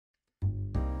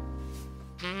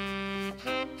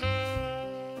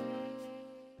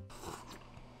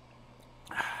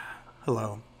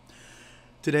Hello.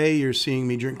 Today you're seeing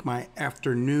me drink my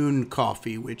afternoon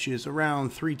coffee, which is around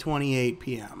 3:28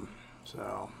 p.m.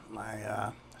 So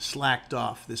I slacked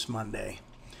off this Monday.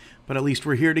 But at least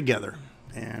we're here together,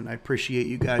 and I appreciate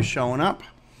you guys showing up,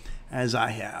 as I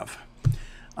have.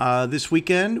 This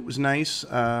weekend was nice.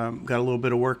 Got a little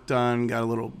bit of work done, got a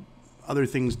little other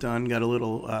things done, got a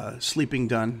little sleeping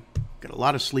done, got a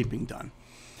lot of sleeping done.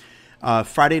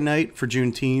 Friday night for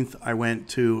Juneteenth, I went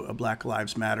to a Black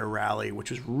Lives Matter rally,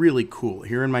 which was really cool.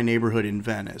 Here in my neighborhood in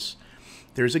Venice,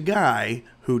 there's a guy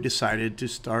who decided to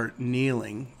start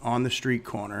kneeling on the street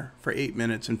corner for 8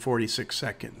 minutes and 46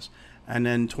 seconds. And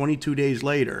then 22 days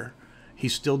later,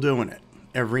 he's still doing it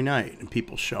every night, and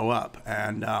people show up.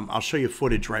 And I'll show you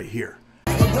footage right here.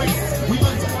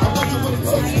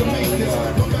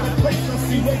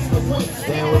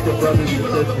 Stand with the brothers and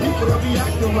sisters.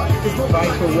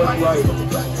 Fight for what's right.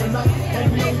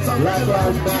 Black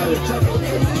Lives Matter.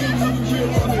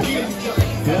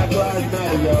 Black Lives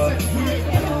Matter, y'all.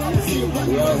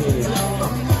 We all here.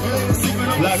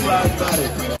 Black Lives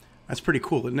Matter. That's pretty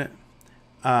cool, isn't it?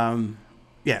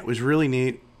 Yeah, it was really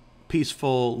neat.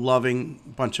 Peaceful, loving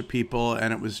bunch of people,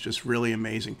 and it was just really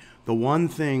amazing. The one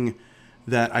thing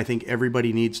that I think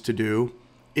everybody needs to do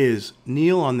is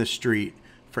kneel on the street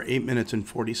for 8 minutes and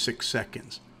 46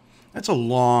 seconds. That's a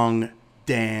long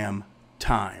damn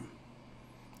time.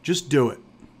 Just do it.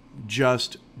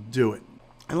 Just do it.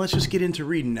 And let's just get into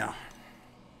reading now.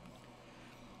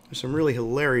 There's some really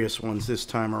hilarious ones this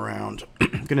time around.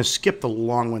 I'm going to skip the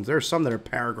long ones. There are some that are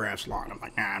paragraphs long. I'm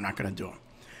like, nah, I'm not going to do them.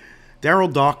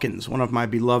 Daryl Dawkins, one of my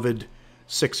beloved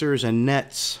Sixers and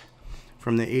Nets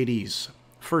from the 80s.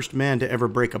 First man to ever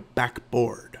break a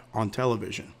backboard on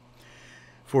television.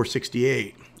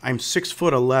 468. I'm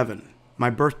 6'11". My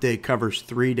birthday covers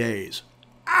 3 days.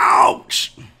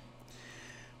 Ouch!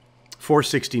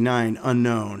 469.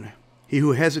 Unknown. He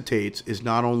who hesitates is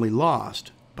not only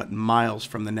lost, but miles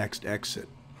from the next exit.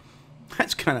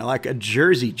 That's kind of like a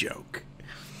Jersey joke.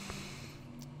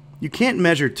 You can't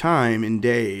measure time in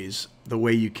days the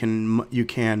way you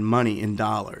can money in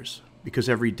dollars, because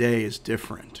every day is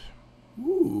different.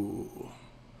 Ooh.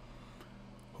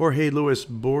 Jorge Luis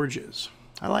Borges.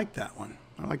 I like that one.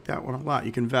 I like that one a lot.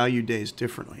 You can value days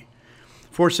differently.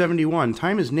 471.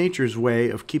 Time is nature's way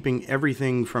of keeping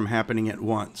everything from happening at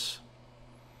once.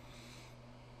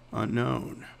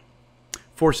 Unknown.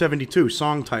 472.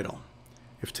 Song title.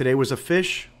 If today was a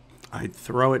fish, I'd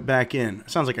throw it back in.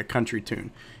 Sounds like a country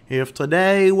tune. If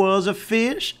today was a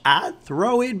fish, I'd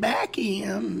throw it back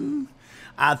in.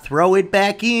 I'd throw it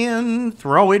back in,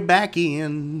 throw it back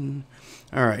in.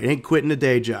 All right, ain't quitting a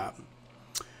day job.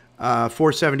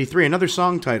 473, another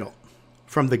song title.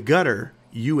 From the gutter,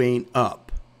 you ain't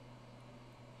up.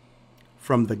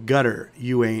 From the gutter,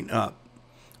 you ain't up.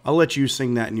 I'll let you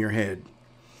sing that in your head.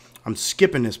 I'm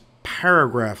skipping this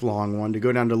paragraph long one to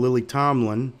go down to Lily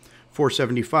Tomlin.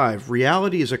 475,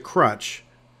 reality is a crutch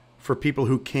for people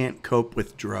who can't cope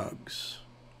with drugs.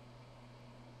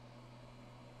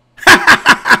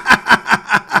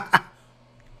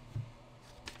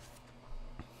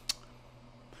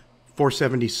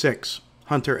 476,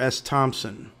 Hunter S.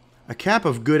 Thompson. A cap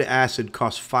of good acid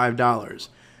costs $5,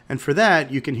 and for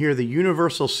that you can hear the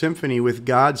Universal Symphony with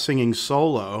God singing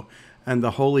solo and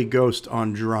the Holy Ghost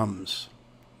on drums.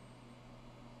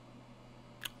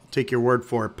 Take your word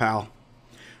for it, pal.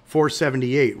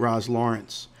 478, Roz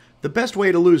Lawrence. The best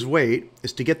way to lose weight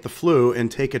is to get the flu and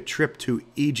take a trip to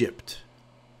Egypt.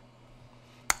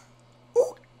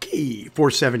 Okay.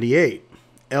 478,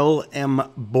 L.M.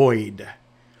 Boyd.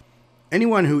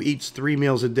 Anyone who eats 3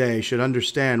 meals a day should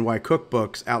understand why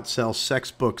cookbooks outsell sex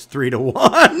books 3 to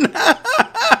 1.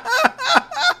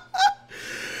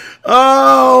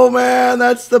 Oh, man,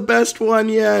 that's the best one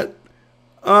yet.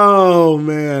 Oh,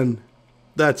 man,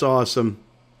 that's awesome.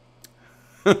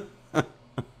 All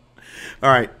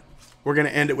right, we're going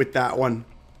to end it with that one.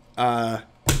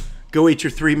 Go eat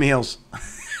your 3 meals.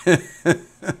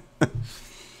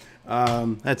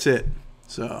 That's it.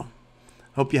 So,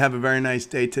 hope you have a very nice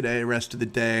day today, rest of the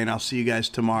day, and I'll see you guys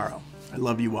tomorrow. I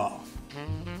love you all.